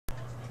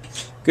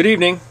Good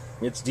evening.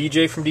 It's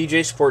DJ from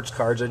DJ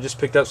Sportscards. I just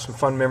picked up some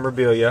fun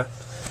memorabilia.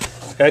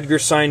 Edgar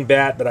signed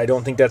bat, but I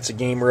don't think that's a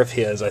gamer of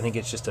his. I think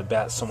it's just a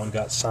bat someone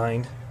got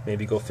signed.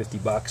 Maybe go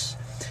 $50.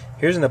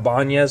 Here's an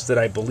Ibanez that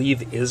I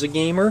believe is a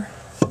gamer.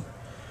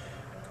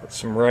 Got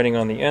some writing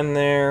on the end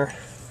there.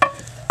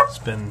 It's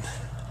been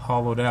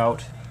hollowed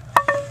out.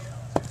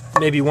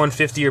 Maybe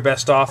 $150 your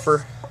best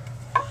offer.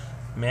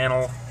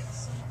 Mantle,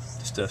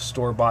 just a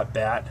store-bought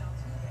bat.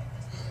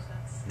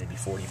 Maybe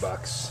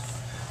 $40.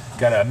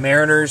 Got a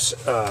Mariners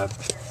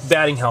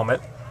batting helmet,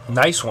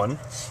 nice one,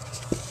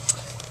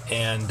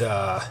 and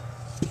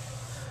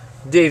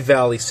Dave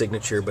Valley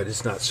signature, but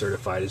it's not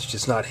certified. It's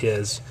just not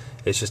his.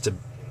 It's just a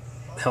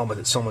helmet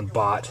that someone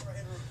bought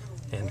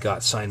and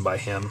got signed by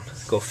him.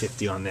 Go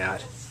 $50 on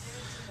that.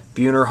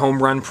 Buhner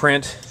home run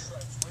print.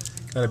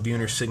 Got a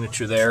Buhner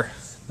signature there.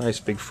 Nice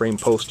big frame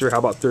poster. How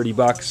about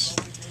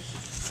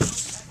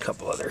 $30? A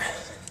couple other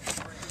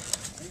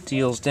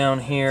deals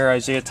down here.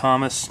 Isaiah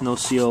Thomas, no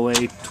COA,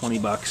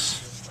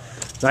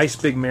 $20. Nice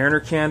big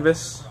Mariner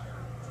canvas.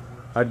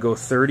 I'd go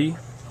 $30.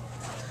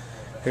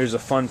 Here's a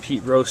fun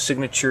Pete Rose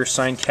signature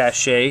signed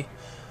cachet.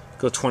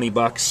 Go $20.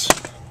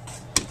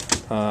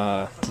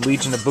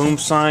 Legion of Boom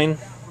sign,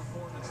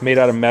 made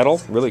out of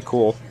metal, really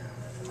cool.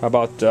 How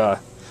about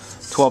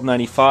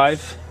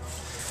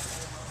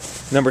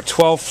 $12.95? Number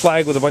 12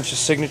 flag with a bunch of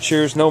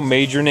signatures. No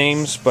major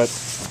names, but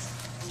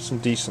some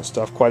decent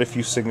stuff. Quite a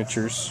few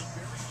signatures.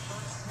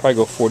 Probably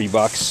go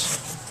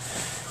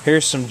 $40.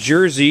 Here's some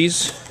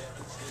jerseys.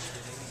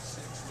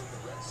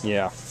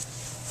 Yeah,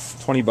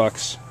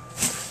 $20.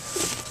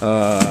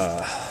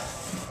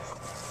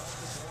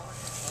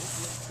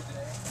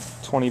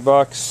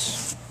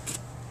 $20.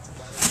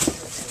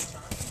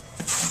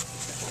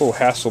 Oh,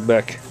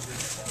 Hasselbeck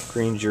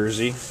green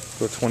jersey.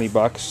 Go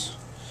 $20.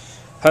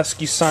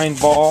 Husky signed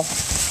ball.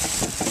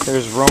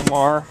 There's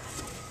Romar.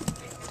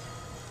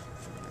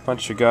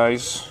 Bunch of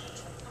guys.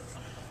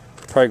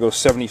 Probably go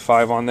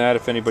 $75 on that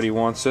if anybody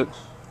wants it.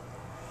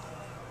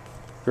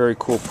 Very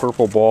cool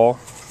purple ball.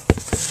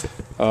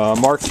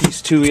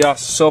 Marquise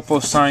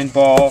Tuiasosopo signed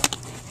ball.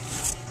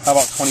 How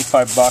about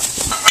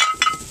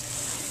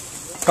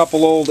 $25?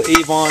 Couple old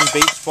Avon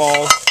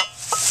baseball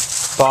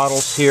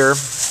bottles here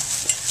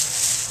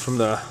from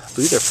the, I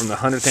believe they're from the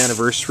 100th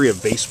anniversary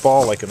of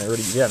baseball, like in the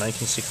early, yeah,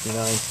 1969.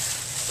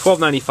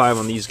 $12.95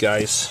 on these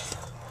guys.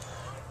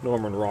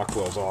 Norman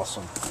Rockwell's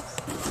awesome.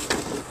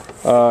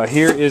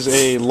 Here is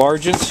a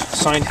Largent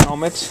signed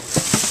helmet.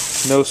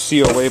 No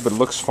COA, but it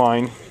looks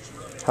fine.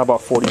 How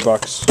about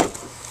 $40? A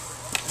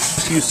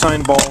few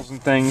signed balls and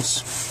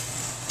things.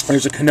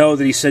 There's a Cano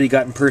that he said he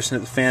got in person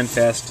at the Fan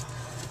Fest.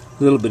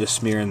 A little bit of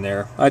smear in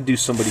there. I'd do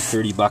somebody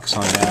 $30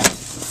 on that.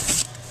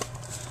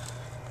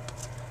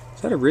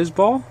 Is that a Riz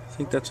ball? I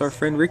think that's our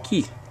friend Rick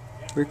Riz.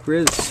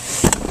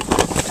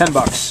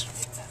 $10.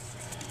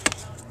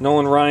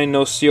 Nolan Ryan,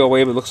 no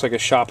COA, but it looks like a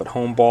shop at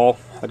home ball.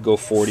 I'd go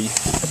 $40.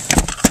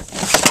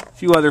 A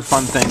few other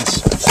fun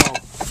things. So,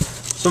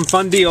 some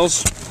fun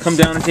deals. Come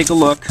down and take a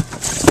look.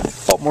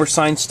 Oh, more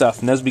signed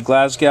stuff. Nesby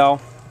Glasgow,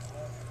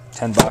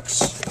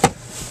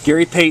 $10.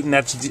 Gary Payton,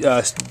 that's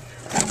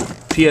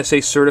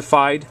PSA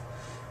certified,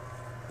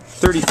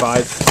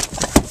 $35.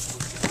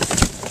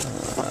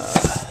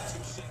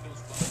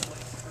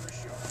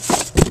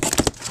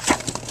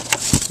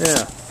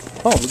 Yeah.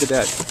 Oh, look at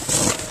that.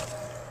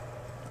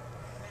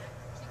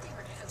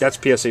 That's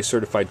PSA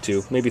certified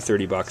too. Maybe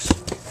 $30.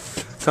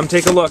 Come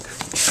take a look.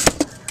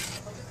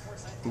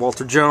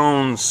 Walter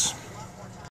Jones.